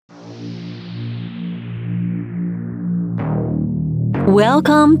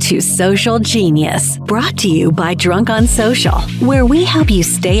Welcome to Social Genius, brought to you by Drunk on Social, where we help you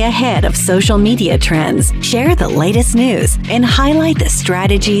stay ahead of social media trends, share the latest news, and highlight the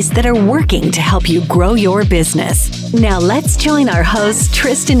strategies that are working to help you grow your business. Now let's join our hosts,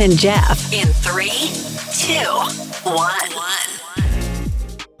 Tristan and Jeff, in 3, 2, 1.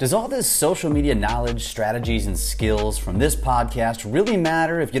 Does all this social media knowledge, strategies, and skills from this podcast really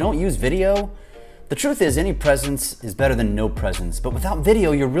matter if you don't use video? The truth is, any presence is better than no presence, but without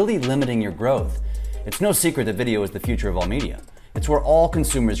video, you're really limiting your growth. It's no secret that video is the future of all media. It's where all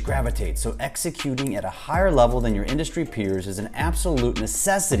consumers gravitate, so executing at a higher level than your industry peers is an absolute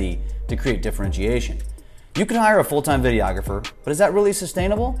necessity to create differentiation. You can hire a full-time videographer, but is that really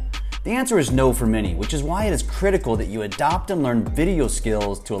sustainable? The answer is no for many, which is why it is critical that you adopt and learn video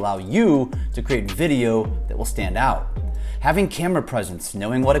skills to allow you to create video that will stand out. Having camera presence,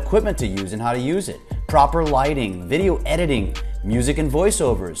 knowing what equipment to use and how to use it, proper lighting, video editing, music and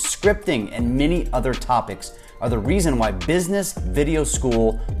voiceovers, scripting, and many other topics are the reason why Business Video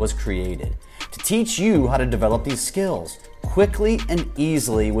School was created. To teach you how to develop these skills quickly and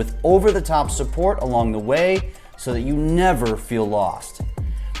easily with over-the-top support along the way so that you never feel lost.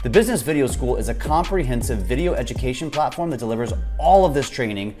 The Business Video School is a comprehensive video education platform that delivers all of this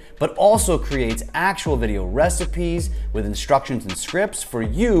training, but also creates actual video recipes with instructions and scripts for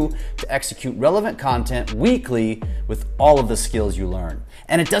you to execute relevant content weekly with all of the skills you learn.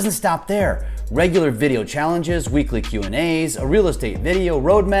 And it doesn't stop there. Regular video challenges, weekly Q&As, a real estate video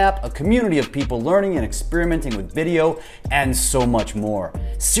roadmap, a community of people learning and experimenting with video, and so much more.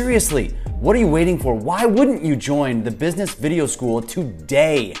 Seriously, what are you waiting for? Why wouldn't you join the Business Video School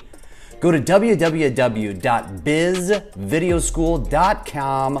today? Go to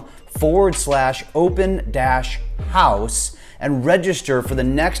www.bizvideoschool.com/open-house and register for the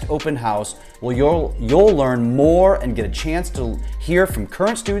next open house where you'll learn more and get a chance to hear from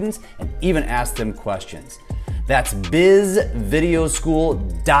current students and even ask them questions. That's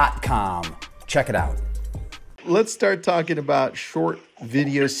bizvideoschool.com. Check it out. Let's start talking about short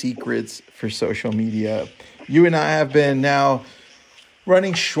video secrets for social media. You and I have been now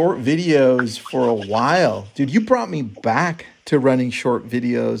running short videos for a while. Dude, you brought me back to running short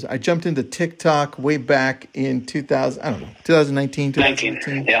videos. I jumped into TikTok way back in 2019,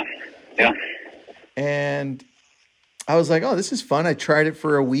 2019. Yeah. And I was like, oh, this is fun. I tried it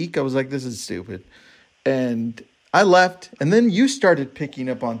for a week. I was like, this is stupid. And I left. And then you started picking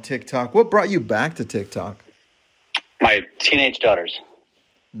up on TikTok. What brought you back to TikTok? My teenage daughters.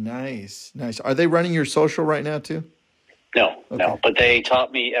 Nice. Are they running your social right now too? No, but they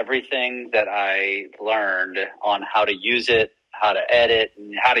taught me everything that I learned on how to use it, how to edit,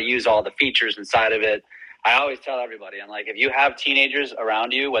 and how to use all the features inside of it. I always tell everybody, I'm like, if you have teenagers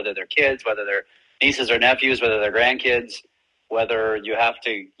around you, whether they're kids, whether they're nieces or nephews, whether they're grandkids, whether you have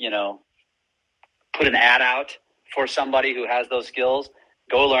to, put an ad out for somebody who has those skills,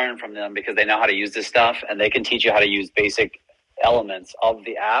 go learn from them because they know how to use this stuff and they can teach you how to use basic elements of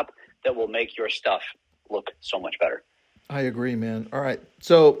the app that will make your stuff look so much better. I agree, man. All right.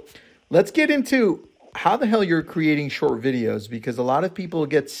 So let's get into how the hell you're creating short videos, because a lot of people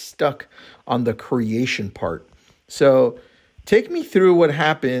get stuck on the creation part. So take me through what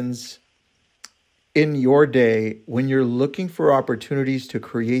happens in your day when you're looking for opportunities to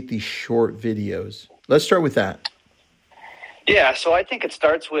create these short videos. Let's start with that. Yeah, so I think it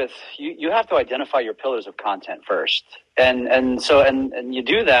starts with you have to identify your pillars of content first. And you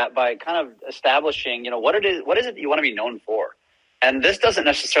do that by kind of establishing, what is it that you want to be known for? And this doesn't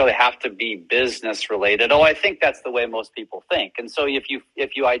necessarily have to be business related. I think that's the way most people think. And so if you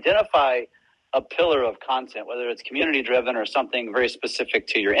identify a pillar of content, whether it's community driven or something very specific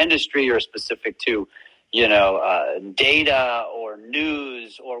to your industry or specific to, data or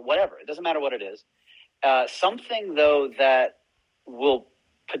news or whatever, it doesn't matter what it is. Something, though, that will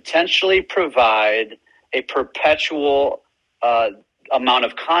potentially provide a perpetual amount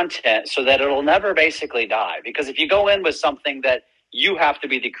of content so that it'll never basically die. Because if you go in with something that you have to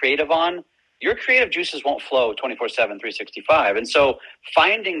be the creative on, your creative juices won't flow 24/7, 365. And so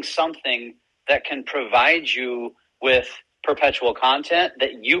finding something that can provide you with perpetual content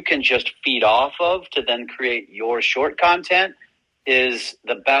that you can just feed off of to then create your short content is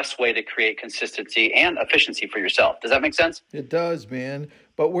the best way to create consistency and efficiency for yourself. Does that make sense? It does, man.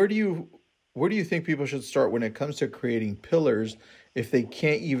 But where do you think people should start when it comes to creating pillars if they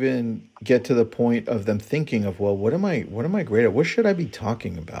can't even get to the point of them thinking of, well, what am I great at? What should I be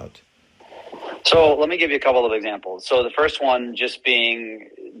talking about? So let me give you a couple of examples. So the first one just being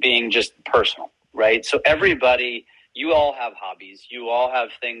just personal, right? So everybody you all have hobbies. You all have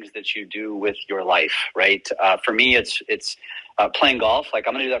things that you do with your life, right? For me, it's playing golf. Like,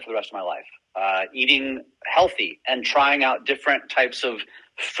 I'm going to do that for the rest of my life. Eating healthy and trying out different types of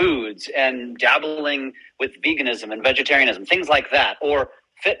foods and dabbling with veganism and vegetarianism, things like that. Or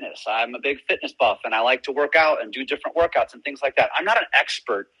fitness. I'm a big fitness buff, and I like to work out and do different workouts and things like that. I'm not an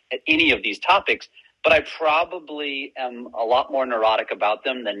expert at any of these topics, but I probably am a lot more neurotic about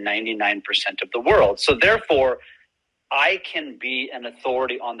them than 99% of the world. So therefore, I can be an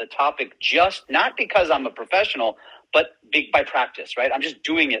authority on the topic, just not because I'm a professional, but by practice, right? I'm just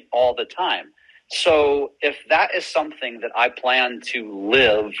doing it all the time. So if that is something that I plan to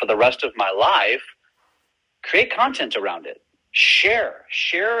live for the rest of my life, create content around it. Share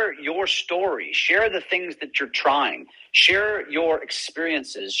your story, share the things that you're trying, share your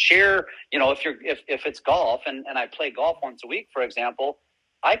experiences, share, if it's golf and I play golf once a week, for example,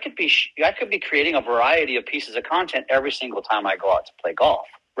 I could be creating a variety of pieces of content every single time I go out to play golf,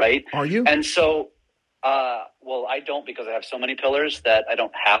 right? Are you? And so, well, I don't, because I have so many pillars that I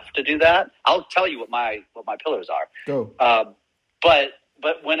don't have to do that. I'll tell you what my pillars are. Go. But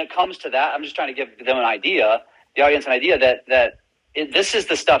when it comes to that, I'm just trying to give them the audience an idea that this is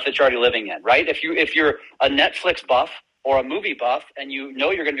the stuff that you're already living in, right? If you're a Netflix buff or a movie buff and you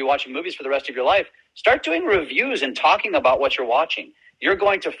know you're going to be watching movies for the rest of your life, start doing reviews and talking about what you're watching. You're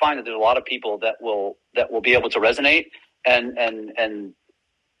going to find that there's a lot of people that will be able to resonate and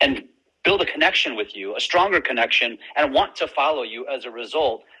build a connection with you, a stronger connection, and want to follow you as a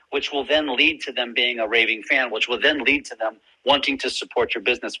result, which will then lead to them being a raving fan, which will then lead to them wanting to support your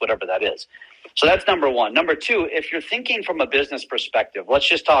business, whatever that is. So that's number one. Number two, if you're thinking from a business perspective, let's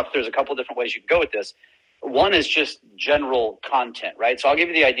just talk. There's a couple different ways you can go with this. One is just general content, right? So I'll give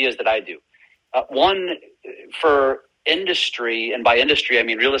you the ideas that I do. One, for industry, and by industry, I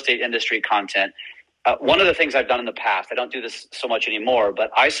mean real estate industry content. One of the things I've done in the past, I don't do this so much anymore,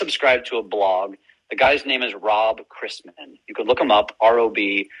 but I subscribe to a blog. The guy's name is Rob Chrisman. You can look him up,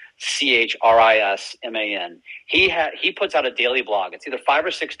 RobChrisman. He puts out a daily blog. It's either 5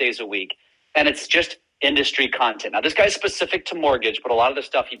 or 6 days a week, and it's just industry content. Now, this guy's specific to mortgage, but a lot of the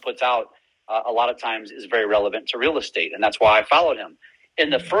stuff he puts out a lot of times is very relevant to real estate, and that's why I followed him.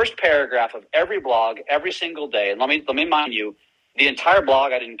 In the first paragraph of every blog, every single day, and let me mind you, the entire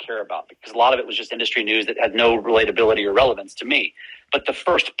blog I didn't care about because a lot of it was just industry news that had no relatability or relevance to me. But the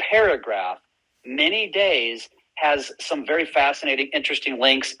first paragraph, many days, has some very fascinating, interesting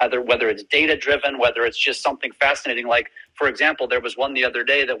links, whether it's data-driven, whether it's just something fascinating. Like, for example, there was one the other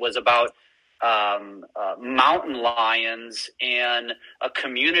day that was about mountain lions and a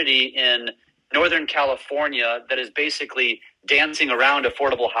community in Northern California that is basically dancing around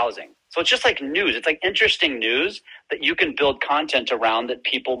affordable housing. So it's just like news. It's like interesting news that you can build content around that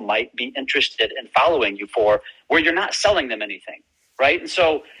people might be interested in following you for, where you're not selling them anything, right? And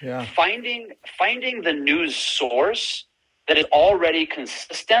so finding the news source that is already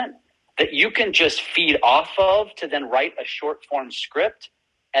consistent, that you can just feed off of to then write a short form script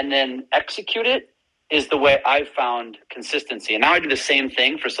and then execute it, is the way I've found consistency. And now I do the same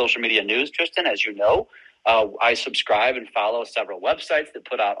thing for social media news, Tristan, as you know. I subscribe and follow several websites that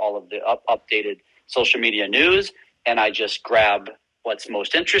put out all of the updated social media news, and I just grab what's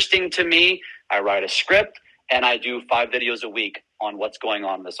most interesting to me. I write a script, and I do 5 videos a week on what's going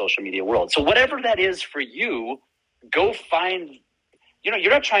on in the social media world. So whatever that is for you, go find, you're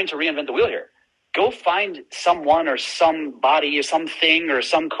not trying to reinvent the wheel here. Go find someone or somebody or something or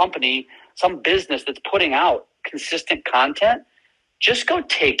some company, some business that's putting out consistent content. Just go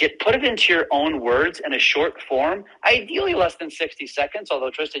take it, put it into your own words in a short form, ideally less than 60 seconds.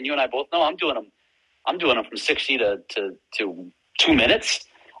 Although, Tristan, you and I both know I'm doing them from 60 to 2 minutes.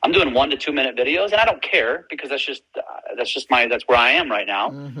 I'm doing 1 to 2 minute videos, and I don't care because that's where I am right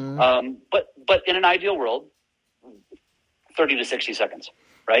now. Mm-hmm. But in an ideal world, 30 to 60 seconds,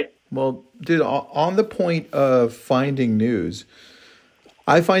 right? Well, dude, on the point of finding news,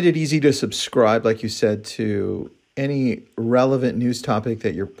 I find it easy to subscribe, like you said, to any relevant news topic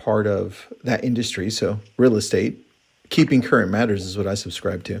that you're part of that industry. So real estate, keeping current matters is what I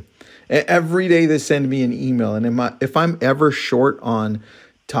subscribe to. Every day they send me an email. And if I'm ever short on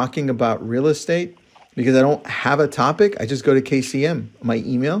talking about real estate, because I don't have a topic, I just go to KCM, my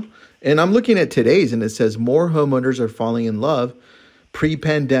email. And I'm looking at today's, and it says more homeowners are falling in love.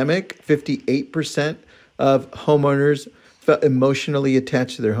 Pre-pandemic, 58% of homeowners felt emotionally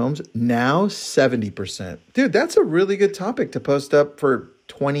attached to their homes. Now, 70%. Dude, that's a really good topic to post up for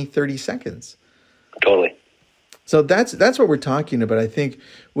 20, 30 seconds. Totally. So that's what we're talking about. I think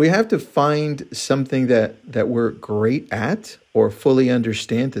we have to find something that we're great at or fully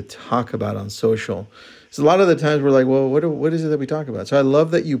understand to talk about on social. So a lot of the times we're like, well, what is it that we talk about? So I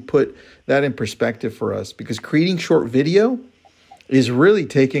love that you put that in perspective for us, because creating short video is really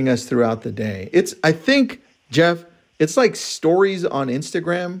taking us throughout the day. I think, Jeff, it's like stories on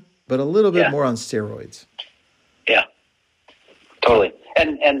Instagram, but a little bit more on steroids. Yeah, totally.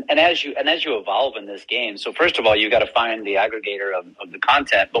 And as you evolve in this game, so first of all, you got to find the aggregator of the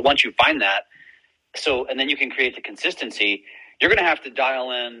content. But once you find that, and then you can create the consistency. You're going to have to dial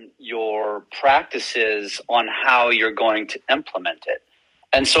in your practices on how you're going to implement it.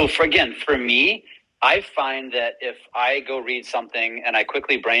 And so for me, I find that if I go read something and I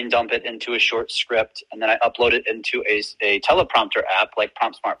quickly brain dump it into a short script and then I upload it into a teleprompter app like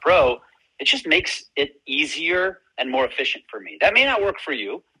PromptSmart Pro, it just makes it easier and more efficient for me. That may not work for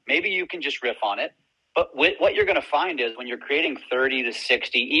you. Maybe you can just riff on it. But what you're going to find is when you're creating 30 to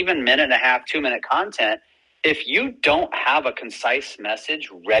 60, even minute and a half, 2-minute content, if you don't have a concise message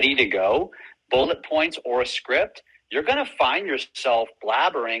ready to go, bullet points or a script, you're going to find yourself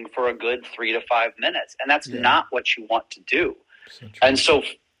blabbering for a good 3 to 5 minutes. And that's not what you want to do. And so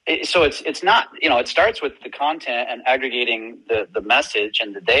it's not, it starts with the content and aggregating the message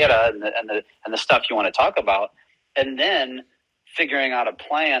and the data and the stuff you want to talk about. And then figuring out a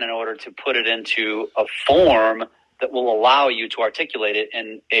plan in order to put it into a form that will allow you to articulate it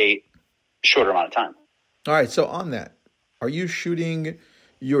in a shorter amount of time. All right. So on that, are you shooting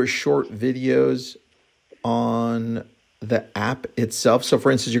your short videos on the app itself? So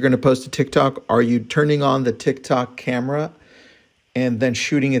for instance, you're going to post to TikTok. Are you turning on the TikTok camera and then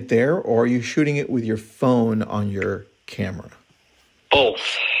shooting it there? Or are you shooting it with your phone on your camera?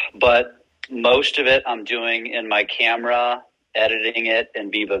 Both. But most of it I'm doing in my camera, editing it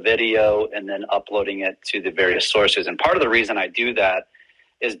in Viva Video, and then uploading it to the various sources. And part of the reason I do that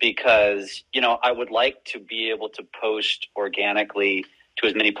is because, I would like to be able to post organically to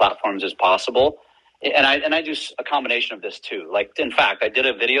as many platforms as possible. And I do a combination of this too. Like, in fact, I did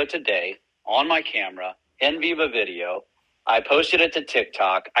a video today on my camera in Viva Video. I posted it to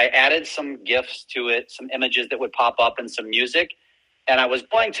TikTok. I added some GIFs to it, some images that would pop up and some music. And I was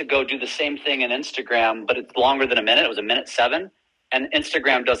going to go do the same thing in Instagram, but it's longer than a minute. It was 1:07. And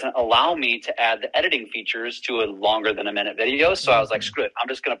Instagram doesn't allow me to add the editing features to a longer than a minute video. So I was like, screw it. I'm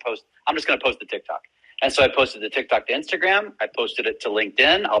just going to post to TikTok. And so I posted the TikTok to Instagram. I posted it to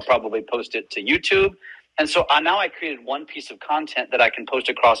LinkedIn. I'll probably post it to YouTube. And so now I created one piece of content that I can post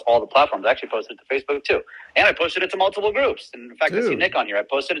across all the platforms. I actually posted it to Facebook too. And I posted it to multiple groups. And in fact, I see Nick on here. I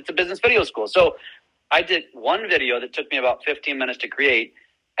posted it to Business Video School. So I did one video that took me about 15 minutes to create.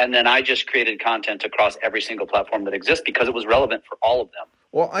 And then I just created content across every single platform that exists because it was relevant for all of them.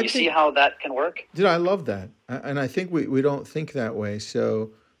 Well, I see how that can work? Dude, I love that. And I think we don't think that way. So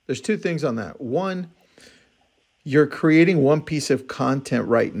there's two things on that. One, you're creating one piece of content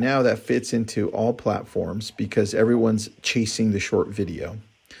right now that fits into all platforms because everyone's chasing the short video.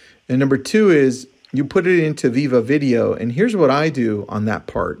 And number two is you put it into Viva Video. And here's what I do on that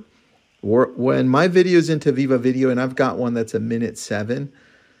part. When my video's into Viva Video and I've got one that's 1:07,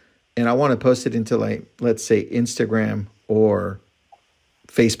 and I want to post it into, like, let's say Instagram or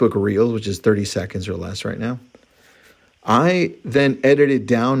Facebook Reels, which is 30 seconds or less right now, I then edit it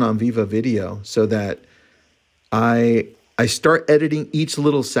down on Viva Video so that I start editing each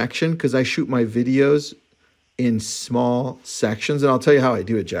little section because I shoot my videos in small sections. And I'll tell you how I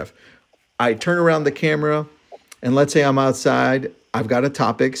do it, Jeff. I turn around the camera, and let's say I'm outside. I've got a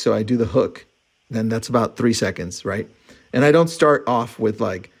topic, so I do the hook. Then that's about 3 seconds, right? And I don't start off with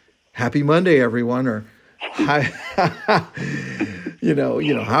like, "Happy Monday, everyone," or "Hi,"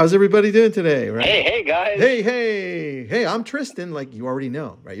 how's everybody doing today, right? Hey, guys. Hey, I'm Tristan. Like, you already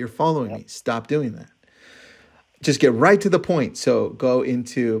know, right? You're following me. Stop doing that. Just get right to the point. So go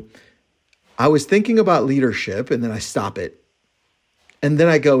into, I was thinking about leadership, and then I stop it. And then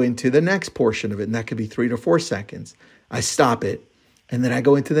I go into the next portion of it, and that could be 3 to 4 seconds. I stop it, and then I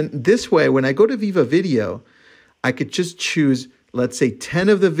go into this way, when I go to Viva Video, I could just choose, let's say 10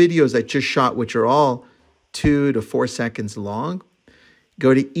 of the videos I just shot, which are all 2 to 4 seconds long.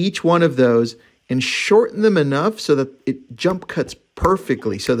 Go to each one of those and shorten them enough so that it jump cuts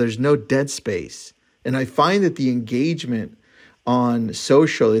perfectly, so there's no dead space. And I find that the engagement on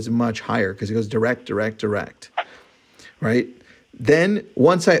social is much higher because it goes direct, right? Then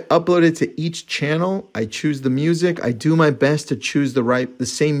once I upload it to each channel, I choose the music. I do my best to choose the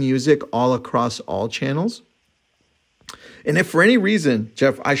same music all across all channels. And if for any reason,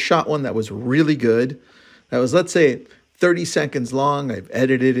 Jeff, I shot one that was really good, that was, let's say, 30 seconds long, I've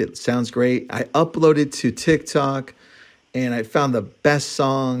edited it, sounds great. I uploaded to TikTok, and I found the best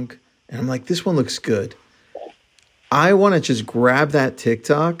song, and I'm like, this one looks good. I want to just grab that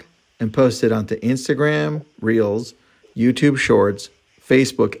TikTok and post it onto Instagram, Reels, YouTube Shorts,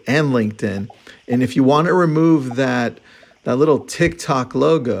 Facebook, and LinkedIn. And if you want to remove that little TikTok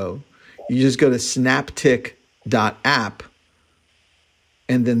logo, you just go to snaptik.app.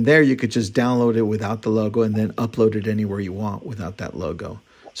 And then there you could just download it without the logo and then upload it anywhere you want without that logo.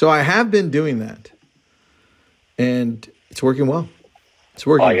 So I have been doing that. And it's working well. It's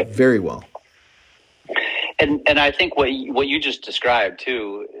working very well. And I think what you just described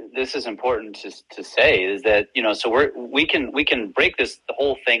too, this is important to say, is that, so we can break the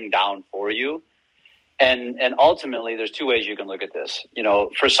whole thing down for you. And ultimately there's two ways you can look at this.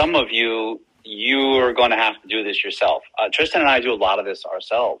 For some of you, you are going to have to do this yourself. Tristan and I do a lot of this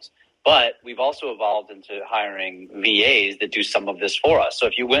ourselves, but we've also evolved into hiring VAs that do some of this for us. So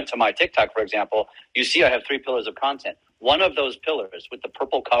if you went to my TikTok, for example, you see I have 3 pillars of content. One of those pillars with the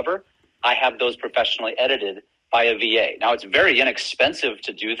purple cover, I have those professionally edited by a VA. Now, it's very inexpensive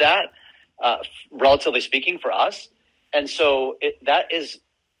to do that, relatively speaking, for us. And so that is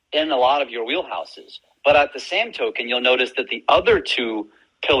in a lot of your wheelhouses. But at the same token, you'll notice that the other 2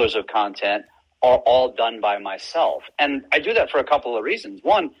 pillars of content are all done by myself. And I do that for a couple of reasons.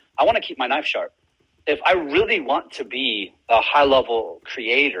 One, I want to keep my knife sharp. If I really want to be a high-level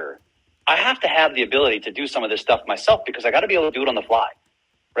creator, I have to have the ability to do some of this stuff myself, because I got to be able to do it on the fly,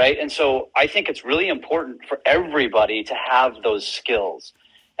 right? And so I think it's really important for everybody to have those skills.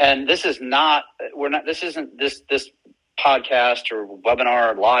 And this is not, this isn't this podcast or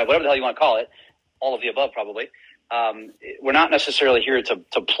webinar or live, whatever the hell you want to call it, all of the above probably. We're not necessarily here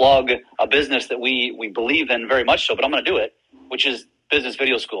to plug a business that we believe in very much so, but I'm going to do it, which is Business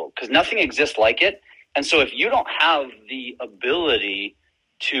Video School, because nothing exists like it. And so if you don't have the ability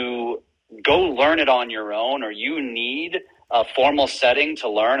to go learn it on your own, or you need a formal setting to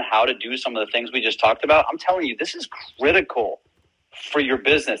learn how to do some of the things we just talked about, I'm telling you, this is critical for your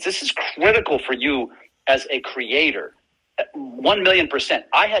business. This is critical for you as a creator. 1,000,000%.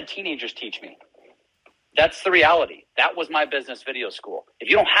 I had teenagers teach me. That's the reality. That was my Business Video School. If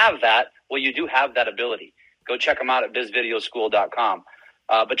you don't have that, well, you do have that ability. Go check them out at bizvideoschool.com.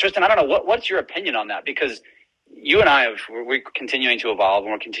 But Tristan, I don't know, what's your opinion on that? Because you and I we're continuing to evolve,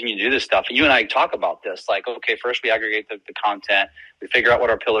 and we're continuing to do this stuff. And you and I talk about this, like, okay, first we aggregate the content, we figure out what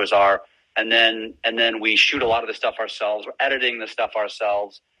our pillars are, and then we shoot a lot of the stuff ourselves. We're editing the stuff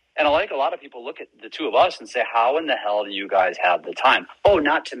ourselves. And a lot of people look at the two of us and say, how in the hell do you guys have the time? Oh,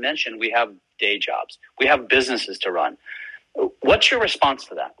 not to mention we have day jobs. We have businesses to run. What's your response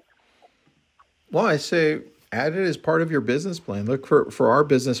to that? Well, I say add it as part of your business plan. Look, for our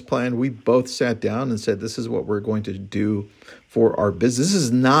business plan, we both sat down and said, this is what we're going to do for our business. This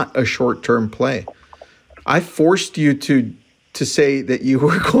is not a short-term play. I forced you to say that you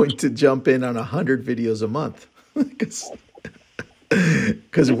were going to jump in on 100 videos a month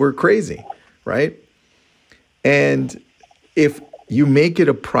because we're crazy, right? And if you make it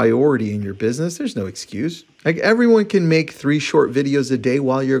a priority in your business, there's no excuse. Like, everyone can make 3 short videos a day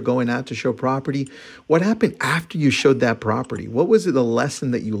while you're going out to show property. What happened after you showed that property? What was the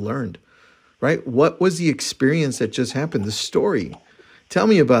lesson that you learned, right? What was the experience that just happened? The story. Tell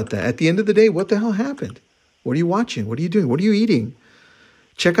me about that. At the end of the day, what the hell happened? What are you watching? What are you doing? What are you eating?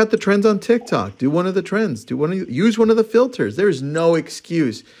 Check out the trends on TikTok. Do one of the trends. Use one of the filters. There's no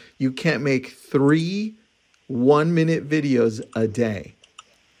excuse. You can't make 3 1-minute videos a day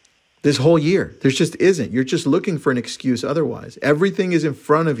this whole year. There just isn't. You're just looking for an excuse otherwise. Everything is in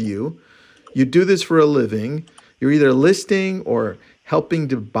front of you. You do this for a living. You're either listing or helping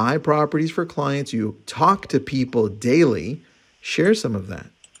to buy properties for clients. You talk to people daily. Share some of that,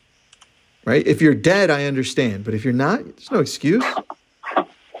 right? If you're dead, I understand. But if you're not, there's no excuse.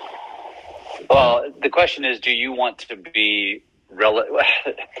 Well, the question is, do you want to be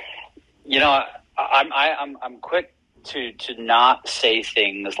I'm quick to not say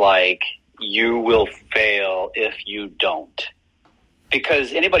things like, you will fail if you don't.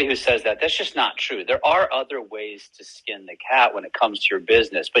 Because anybody who says that, that's just not true. There are other ways to skin the cat when it comes to your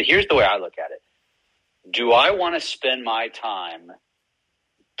business. But here's the way I look at it. Do I want to spend my time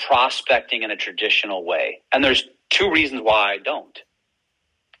prospecting in a traditional way? And there's 2 reasons why I don't.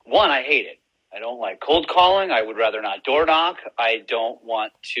 One, I hate it. I don't like cold calling. I would rather not door knock. I don't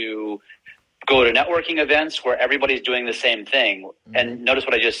want to go to networking events where everybody's doing the same thing. Mm-hmm. And notice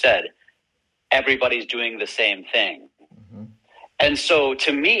what I just said. Everybody's doing the same thing. Mm-hmm. And so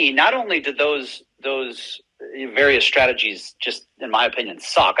to me, not only did those various strategies just, in my opinion,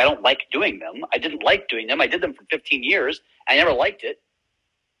 suck. I don't like doing them. I didn't like doing them. I did them for 15 years. I never liked it.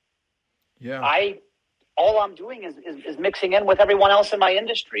 Yeah. All I'm doing is mixing in with everyone else in my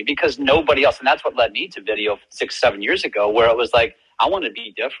industry, because nobody else. And that's what led me to video 6-7 years ago, where it was like, I want to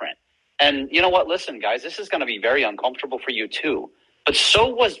be different. And you know what? Listen, guys, this is going to be very uncomfortable for you too. But so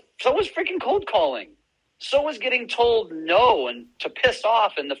was freaking cold calling. So was getting told no and to piss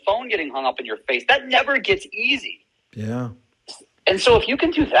off and the phone getting hung up in your face. That never gets easy. Yeah. And so if you can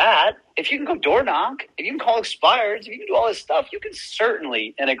do that, if you can go door knock, if you can call expireds, if you can do all this stuff, you can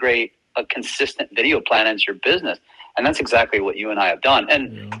certainly integrate a consistent video plan into your business. And that's exactly what you and I have done.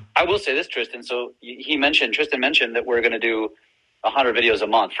 And I will say this, Tristan. So Tristan mentioned that we're going to do 100 videos a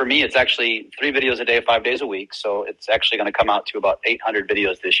month. For me, it's actually 3 videos a day, 5 days a week. So it's actually going to come out to about 800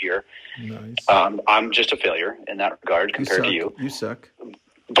 videos this year. Nice. I'm just a failure in that regard compared to you. You suck.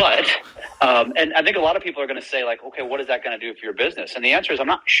 But, and I think a lot of people are going to say like, okay, what is that going to do for your business? And the answer is I'm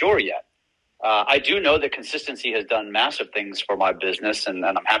not sure yet. I do know that consistency has done massive things for my business, and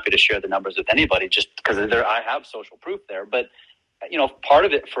I'm happy to share the numbers with anybody just because I have social proof there. But, part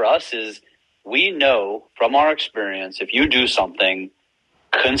of it for us is we know from our experience, if you do something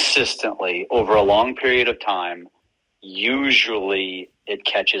consistently over a long period of time, usually it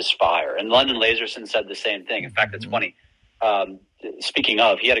catches fire. And London Laserson said the same thing. In fact, it's funny. Speaking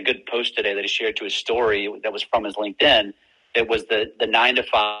of, he had a good post today that he shared to his story that was from his LinkedIn. It was the 9 to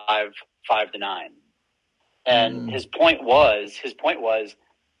 5, 5 to 9. And his point was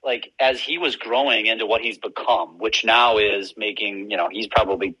like, as he was growing into what he's become, which now is making, he's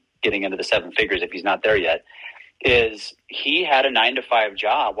probably getting into the 7 figures if he's not there yet, is he had a 9 to 5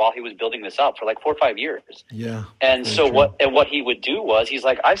 job while he was building this up for like 4 or 5 years. Yeah. And so what he would do was he's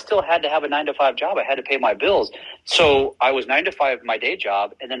like, I still had to have a 9 to 5 job. I had to pay my bills. So I was 9 to 5 my day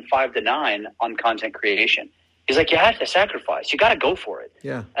job and then 5 to 9 on content creation. He's like, you have to sacrifice. You got to go for it.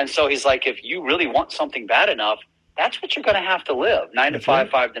 Yeah. And so he's like, if you really want something bad enough, that's what you're going to have to live, 9 to 5,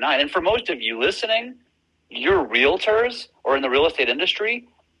 5 to 9. And for most of you listening, you're realtors or in the real estate industry,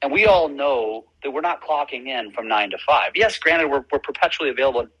 and we all know that we're not clocking in from 9 to 5. Yes, granted, we're perpetually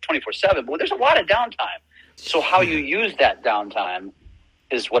available 24/7, but there's a lot of downtime. So how you use that downtime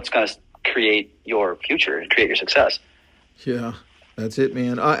is what's going to create your future and create your success. Yeah, that's it,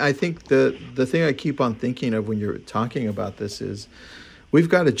 man. I think the thing I keep on thinking of when you're talking about this is we've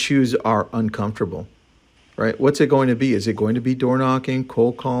got to choose our uncomfortable, right? What's it going to be? Is it going to be door knocking,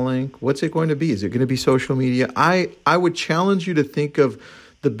 cold calling? What's it going to be? Is it going to be social media? I would challenge you to think of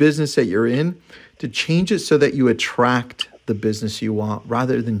the business that you're in, to change it so that you attract the business you want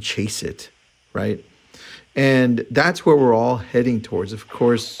rather than chase it, right? And that's where we're all heading towards. Of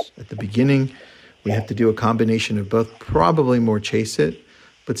course, at the beginning, we have to do a combination of both, probably more chase it,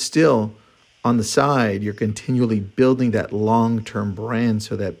 but still on the side, you're continually building that long-term brand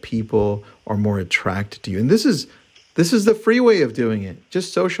so that people are more attracted to you. And this is the free way of doing it.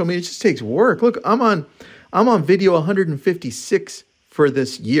 Just social media, it just takes work. Look, I'm on video 156 for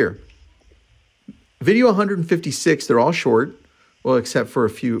this year. Video 156, they're all short, well, except for a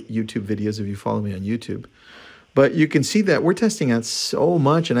few YouTube videos if you follow me on YouTube. But you can see that we're testing out so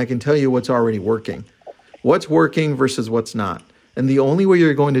much, and I can tell you what's already working. What's working versus what's not. And the only way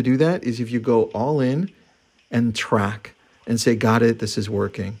you're going to do that is if you go all in and track and say, got it, this is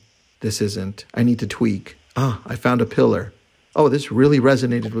working. This isn't. I need to tweak. I found a pillar. Oh, this really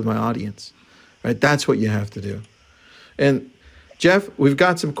resonated with my audience. Right? That's what you have to do. And Jeff, we've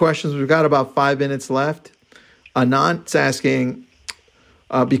got some questions. We've got about 5 minutes left. Anant's asking,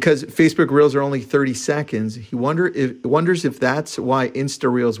 because Facebook Reels are only 30 seconds, he wonders if that's why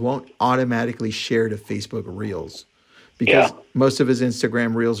Insta Reels won't automatically share to Facebook Reels. Because most of his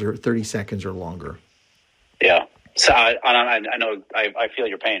Instagram Reels are 30 seconds or longer. Yeah. So I know I feel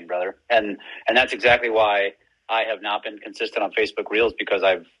your pain, brother. And that's exactly why I have not been consistent on Facebook Reels, because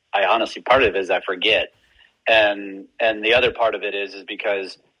I honestly, part of it is I forget. And the other part of it is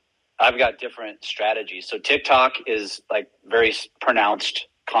because I've got different strategies. So TikTok is like very pronounced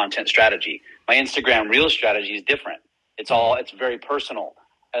content strategy. My Instagram Reel strategy is different. It's very personal.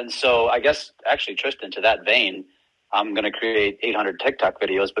 And so I guess actually, Tristan, to that vein, I'm going to create 800 TikTok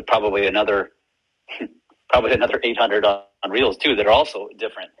videos, but probably another 800 on Reels too that are also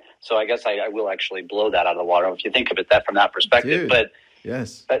different. So I guess I will actually blow that out of the water if you think of it from that perspective. Dude. But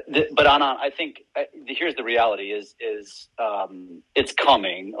yes. But Anand, I think here's the reality: is it's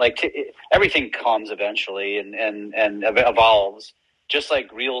coming. Everything comes eventually and evolves. Just like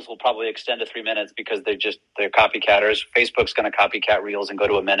Reels will probably extend to 3 minutes because they're copycatters. Facebook's going to copycat Reels and go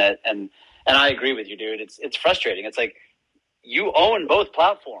to a minute. And I agree with you, dude. It's frustrating. It's like you own both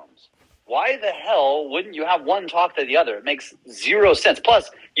platforms. Why the hell wouldn't you have one talk to the other? It makes zero sense. Plus,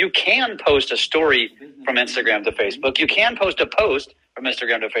 you can post a story from Instagram to Facebook. You can post a post from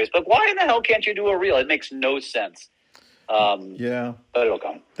Instagram to Facebook. Why in the hell can't you do a Reel? It makes no sense. But it'll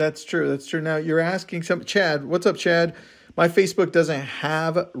come. That's true. Now you're asking Chad. What's up, Chad? My Facebook doesn't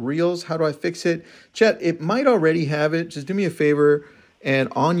have Reels. How do I fix it? Chet, it might already have it. Just do me a favor. And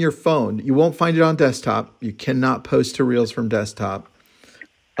on your phone, you won't find it on desktop. You cannot post to Reels from desktop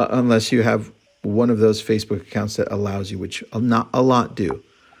unless you have one of those Facebook accounts that allows you, which not a lot do.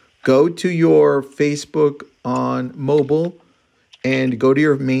 Go to your Facebook on mobile and go to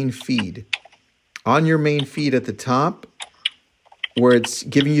your main feed. On your main feed at the top, where it's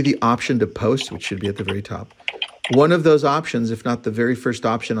giving you the option to post, which should be at the very top. One of those options, if not the very first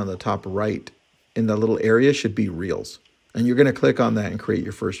option on the top right in the little area, should be Reels. And you're going to click on that and create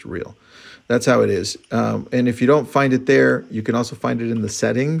your first reel. That's how it is. And if you don't find it there, you can also find it in the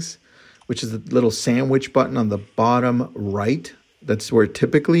settings, which is the little sandwich button on the bottom right. That's where it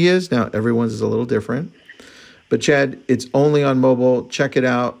typically is. Now, everyone's is a little different. But Chad, it's only on mobile. Check it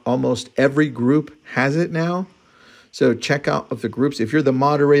out. Almost every group has it now. So check out of the groups. If you're the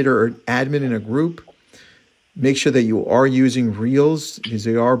moderator or admin in a group, make sure that you are using Reels because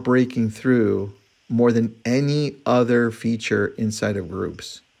they are breaking through more than any other feature inside of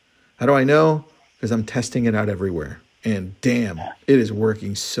groups. How do I know? Because I'm testing it out everywhere. And damn, it is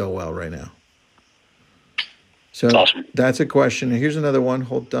working so well right now. So awesome. That's a question. Here's another one.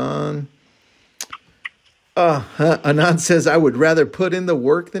 Hold on. Anand says, I would rather put in the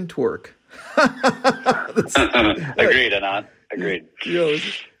work than twerk. Agreed, Anand. Agreed. Yo,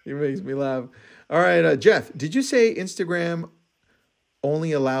 he makes me laugh. All right, Jeff, did you say Instagram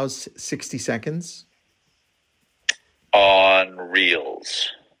only allows 60 seconds? On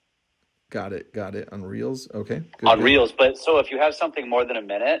Reels. Got it. On Reels. Okay. Good. Reels. But so if you have something more than a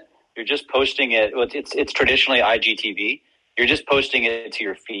minute, you're just posting it. It's traditionally IGTV. You're just posting it to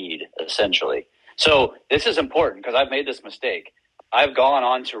your feed, essentially. So this is important because I've made this mistake. I've gone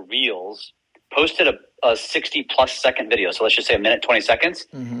on to Reels, posted a 60 plus second video. So let's just say a minute, 20 seconds.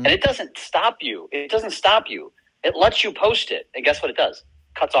 Mm-hmm. And it doesn't stop you. It lets you post it. And guess what it does?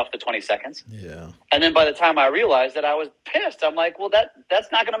 Cuts off the 20 seconds. Yeah. And then by the time I realized that, I was pissed. I'm like, well,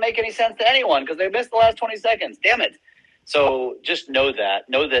 that's not going to make any sense to anyone because they missed the last 20 seconds. Damn it. So just know that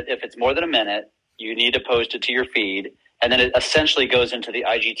if it's more than a minute, you need to post it to your feed. And then it essentially goes into the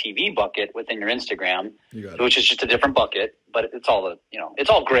IGTV bucket within your Instagram, which is just a different bucket, but it's all it's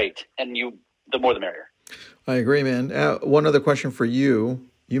all great. And the more the merrier. I agree, man. One other question for you.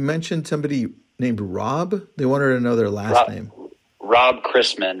 You mentioned somebody named Rob. They wanted to know their last name. Rob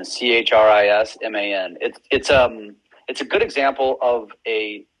Chrisman, Chrisman. It's a good example of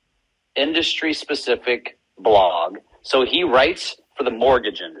a industry specific blog. So he writes for the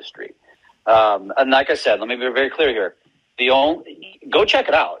mortgage industry. And like I said, let me be very clear here. Go check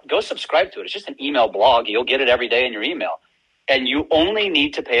it out. Go subscribe to it. It's just an email blog. You'll get it every day in your email. And you only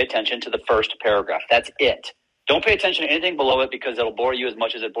need to pay attention to the first paragraph. That's it. Don't pay attention to anything below it because it'll bore you as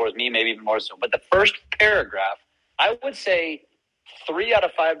much as it bores me, maybe even more so. But the first paragraph, I would say 3 out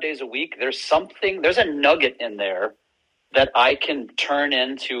of 5 days a week, there's a nugget in there that I can turn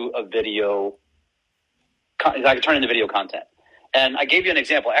into a video. I can turn into video content. And I gave you an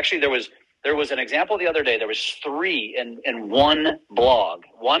example. Actually, there was an example the other day. There was 3 in one blog.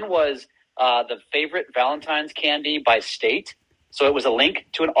 One was the favorite Valentine's candy by state. So it was a link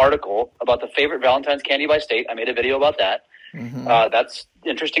to an article about the favorite Valentine's candy by state. I made a video about that. Mm-hmm. That's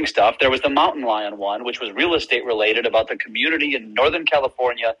interesting stuff. There was the Mountain Lion one, which was real estate related about the community in Northern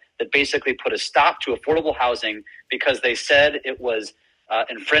California that basically put a stop to affordable housing because they said it was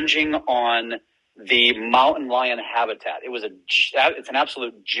infringing on the mountain lion habitat. It's an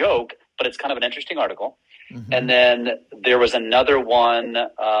absolute joke, but it's kind of an interesting article. Mm-hmm. And then there was another one.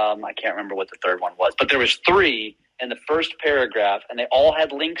 I can't remember what the third one was, but there was 3 in the first paragraph, and they all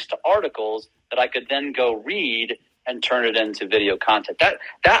had links to articles that I could then go read and turn it into video content. That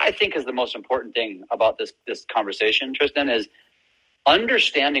I think is the most important thing about this conversation, Tristan, is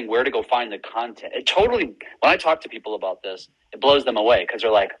understanding where to go find the content. When I talk to people about this, it blows them away because they're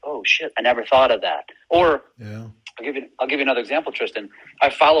like, "Oh shit, I never thought of that." Or I'll give you another example, Tristan.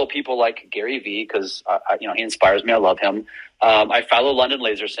 I follow people like Gary Vee because he inspires me. I love him. I follow London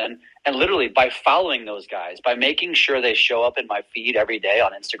Laserson, and literally by following those guys, by making sure they show up in my feed every day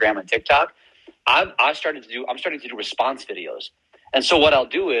on Instagram and TikTok, I'm starting to do response videos. And so what I'll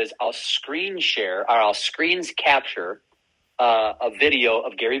do is I'll screen share or I'll screens capture a video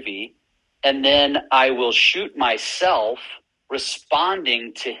of Gary Vee, and then I will shoot myself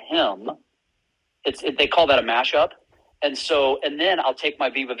responding to him. They call that a mashup. And then I'll take my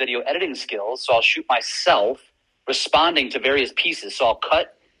Viva video editing skills. So I'll shoot myself responding to various pieces. So I'll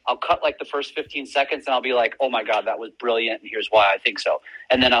cut like the first 15 seconds and I'll be like, oh my God, that was brilliant. And here's why I think so.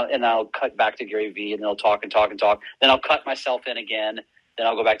 And then I'll cut back to Gary Vee and they'll talk and talk and talk. Then I'll cut myself in again. Then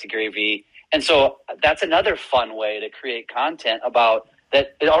I'll go back to Gary Vee. And so that's another fun way to create content about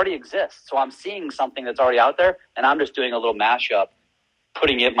that. It already exists. So I'm seeing something that's already out there, and I'm just doing a little mashup,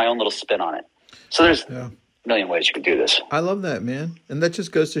 putting my own little spin on it. So there's a million ways you could do this. I love that, man. And that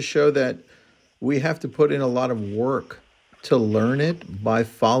just goes to show that we have to put in a lot of work to learn it by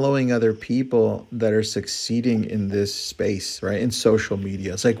following other people that are succeeding in this space, right? In social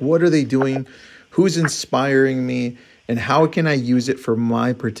media. It's like, what are they doing? Who's inspiring me? And how can I use it for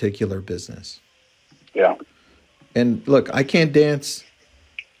my particular business? Yeah. And look, I can't dance.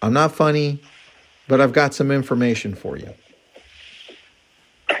 I'm not funny, but I've got some information for you.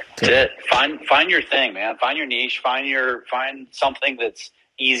 That's it. Find your thing, man. Find your niche. Find something that's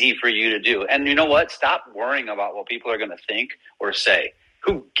easy for you to do. And you know what? Stop worrying about what people are going to think or say.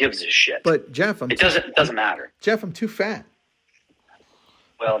 Who gives a shit? But Jeff, it doesn't matter. Jeff, I'm too fat.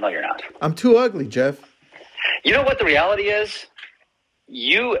 Well, no, you're not. I'm too ugly, Jeff. You know what the reality is?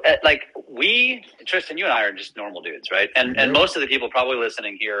 Tristan, you and I are just normal dudes, right? And most of the people probably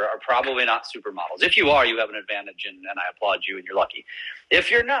listening here are probably not supermodels. If you are, you have an advantage, and I applaud you, and you're lucky. If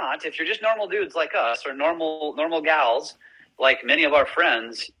you're not, if you're just normal dudes like us or normal gals like many of our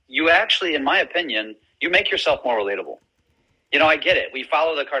friends, you actually, in my opinion, you make yourself more relatable. You know, I get it. We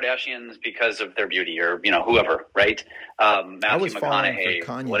follow the Kardashians because of their beauty, or whoever, right? Matthew McConaughey,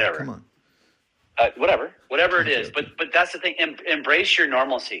 Kanye. Whatever. Come on. Whatever it is. But that's the thing. Embrace your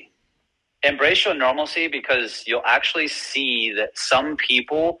normalcy. Embrace your normalcy, because you'll actually see that some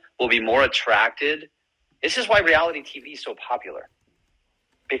people will be more attracted. This is why reality TV is so popular,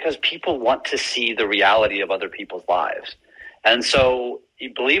 because people want to see the reality of other people's lives. And so,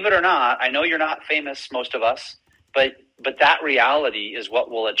 believe it or not, I know you're not famous, most of us, but that reality is what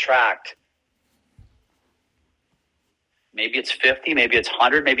will attract. Maybe it's 50, maybe it's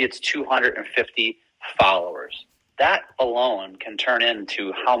 100, maybe it's 250 followers. That alone can turn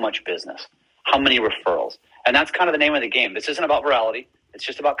into how much business, how many referrals. And that's kind of the name of the game. This isn't about virality. It's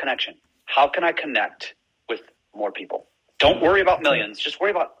just about connection. How can I connect with more people? Don't worry about millions. Just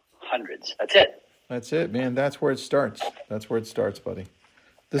worry about hundreds. That's it. That's it, man. That's where it starts. That's where it starts, buddy.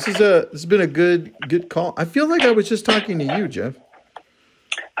 This has been a good call. I feel like I was just talking to you, Jeff.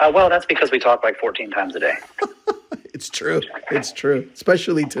 Well, that's because we talk like 14 times a day. It's true. It's true.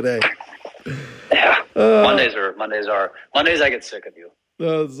 Especially today. Yeah. Mondays I get sick of you.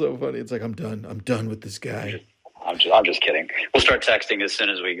 Oh, it's so funny. It's like, I'm done. I'm done with this guy. I'm just kidding. We'll start texting as soon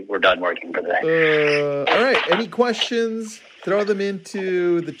as we're done working for the day. All right. Any questions? Throw them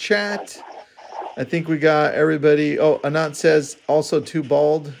into the chat. I think we got everybody. Oh, Anant says also too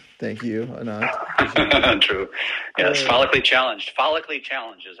bald. Thank you, Anant. True. Yes, follically challenged. Follically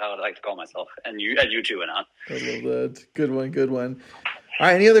challenged is how I like to call myself. And you too, Anant. I love that. Good one. All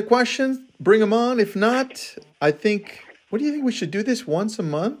right. Any other questions? Bring them on. If not, what do you think? We should do this once a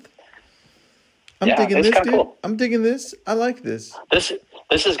month? I'm digging this, dude. Cool. I'm digging this. I like this. This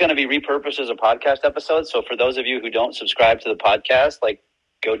is going to be repurposed as a podcast episode. So for those of you who don't subscribe to the podcast,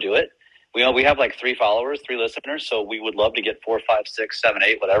 go do it. We have 3 followers, 3 listeners. So we would love to get 4, 5, 6, 7,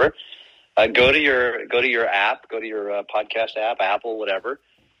 8, whatever. Go to your app, go to your podcast app, Apple, whatever.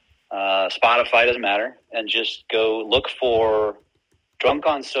 Spotify, doesn't matter. And just go look for Drunk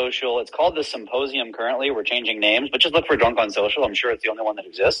on Social. It's called The Symposium currently. We're changing names, but just look for Drunk on Social. I'm sure it's the only one that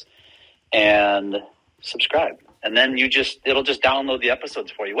exists. And subscribe. And then it'll just download the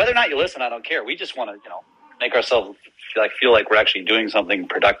episodes for you. Whether or not you listen, I don't care. We just want to, make ourselves feel like we're actually doing something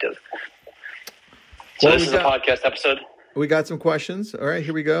productive. So this is a podcast episode. We got some questions. All right,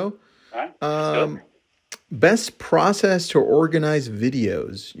 here we go. All right. Best process to organize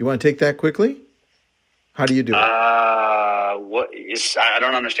videos. You want to take that quickly? How do you do it? I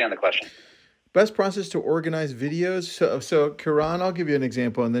don't understand the question. Best process to organize videos. So Kiran, I'll give you an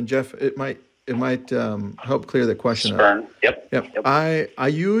example, and then Jeff, it might help clear the question up. Yep. I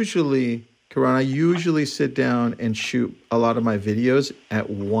usually sit down and shoot a lot of my videos at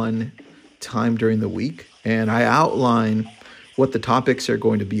one time during the week, and I outline what the topics are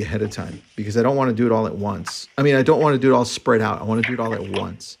going to be ahead of time, because I don't want to do it all at once. I mean, I don't want to do it all spread out. I want to do it all at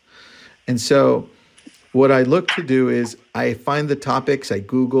once. And so what I look to do is I find the topics, I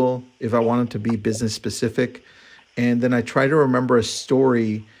Google if I want them to be business specific, and then I try to remember a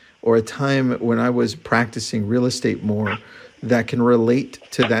story or a time when I was practicing real estate more that can relate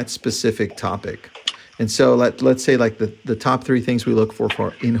to that specific topic. And so let's say the top 3 things we look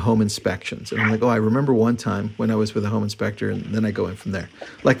for in-home inspections. And I'm like, I remember one time when I was with a home inspector, and then I go in from there.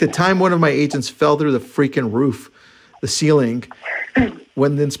 Like the time one of my agents fell through the freaking roof, the ceiling,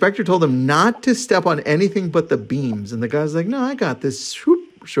 when the inspector told him not to step on anything but the beams. And the guy's like, no, I got this,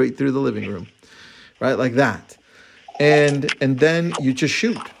 straight through the living room, right? Like that. And then you just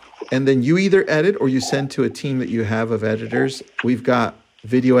shoot. And then you either edit or you send to a team that you have of editors. We've got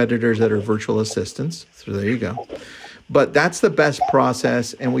video editors that are virtual assistants. So there you go. But that's the best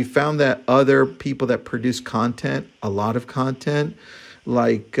process. And we found that other people that produce content, a lot of content,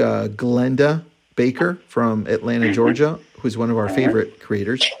 like Glenda Baker from Atlanta, Georgia, who's one of our favorite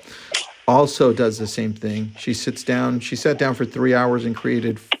creators, also does the same thing. She sat down for 3 hours and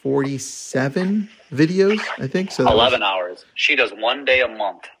created 47 videos, I think. So 11 hours. She does 1 day a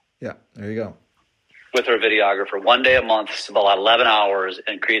month. Yeah, there you go. With her videographer, 1 day a month, it's about 11 hours,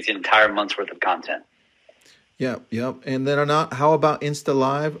 and creates the entire month's worth of content. Yeah, yep. And then how about Insta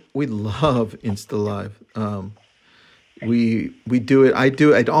Live? We love Insta Live. We do it.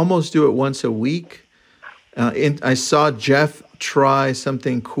 I'd almost do it once a week. I saw Jeff try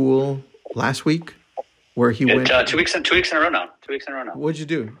something cool last week, where he went 2 weeks in a row now. 2 weeks in a row now. What'd you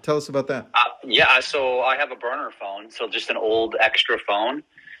do? Tell us about that. So I have a burner phone, so just an old extra phone.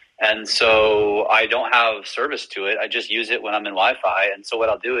 And so I don't have service to it. I just use it when I'm in Wi-Fi. And so what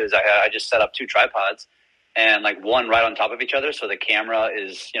I'll do is I just set up 2 tripods and like one right on top of each other. So the camera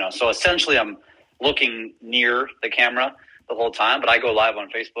is, so essentially I'm looking near the camera the whole time, but I go live on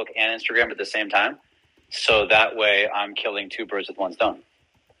Facebook and Instagram at the same time. So that way I'm killing 2 birds with one stone.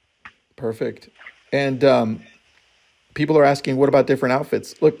 Perfect. And people are asking, what about different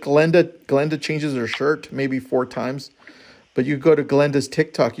outfits? Look, Glenda changes her shirt maybe 4 times. But you go to Glenda's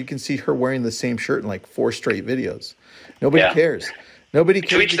TikTok, you can see her wearing the same shirt in like 4 straight videos. Nobody cares. Nobody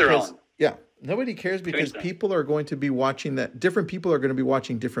cares. To each their own. Yeah. Nobody cares because people are going to be watching that. Different people are going to be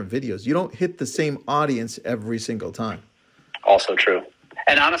watching different videos. You don't hit the same audience every single time. Also true.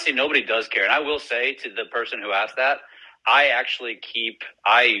 And honestly, nobody does care. And I will say to the person who asked that, I actually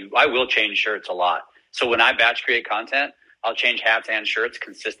I will change shirts a lot. So when I batch create content, I'll change hats and shirts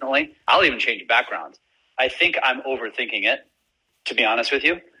consistently. I'll even change backgrounds. I think I'm overthinking it, to be honest with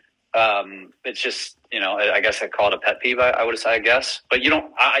you. It's just, I guess I call it a pet peeve, I would say, I guess. But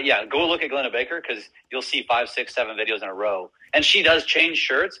go look at Glenda Baker because you'll see 5, 6, 7 videos in a row. And she does change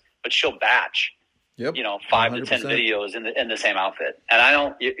shirts, but she'll batch, 5 100%. to 10 videos in the same outfit.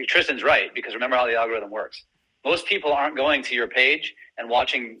 And Tristan's right, because remember how the algorithm works. Most people aren't going to your page and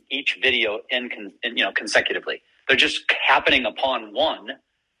watching each video consecutively. They're just happening upon one.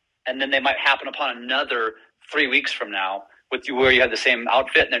 And then they might happen upon another 3 weeks from now where you have the same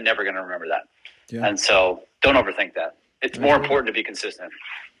outfit, and they're never going to remember that. Yeah. And so don't overthink that. It's more important to be consistent.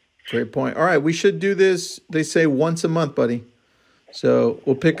 Great point. All right, we should do this. They say once a month, buddy. So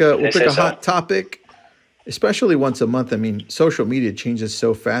we'll pick a hot topic, especially once a month. I mean, social media changes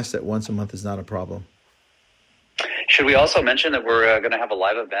so fast that once a month is not a problem. Should we also mention that we're going to have a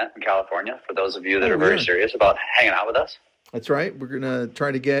live event in California for those of you that are very serious about hanging out with us? That's right. We're going to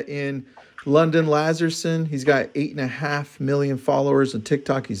try to get in London Lazarson. He's got 8.5 million followers on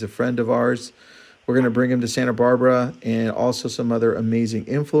TikTok. He's a friend of ours. We're going to bring him to Santa Barbara and also some other amazing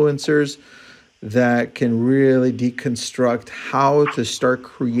influencers that can really deconstruct how to start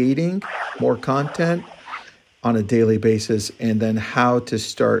creating more content on a daily basis and then how to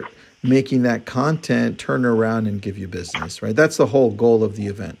start making that content turn around and give you business, right? That's the whole goal of the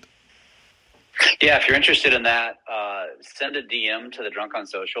event. Yeah, if you're interested in that, send a DM to the Drunk on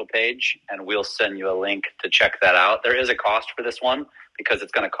Social page, and we'll send you a link to check that out. There is a cost for this one because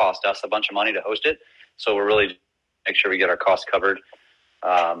it's going to cost us a bunch of money to host it. So we're really make sure we get our costs covered.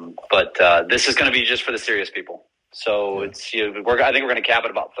 But this is going to be just for the serious people. So I think we're going to cap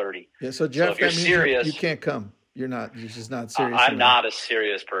it about 30. Yeah. So Jeff, so if you're serious, you can't come. You're just not serious. I'm not a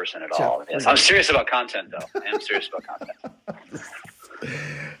serious person at all. Yes, I'm serious about content, though. I am serious about content.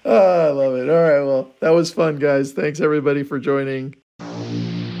 Oh, I love it. All right. Well, that was fun, guys. Thanks, everybody, for joining.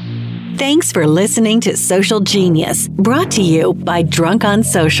 Thanks for listening to Social Genius, brought to you by Drunk on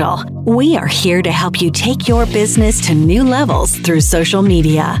Social. We are here to help you take your business to new levels through social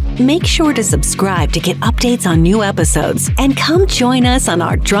media. Make sure to subscribe to get updates on new episodes and come join us on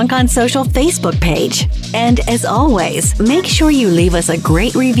our Drunk on Social Facebook page. And as always, make sure you leave us a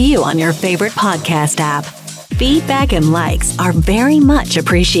great review on your favorite podcast app. Feedback and likes are very much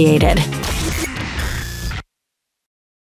appreciated.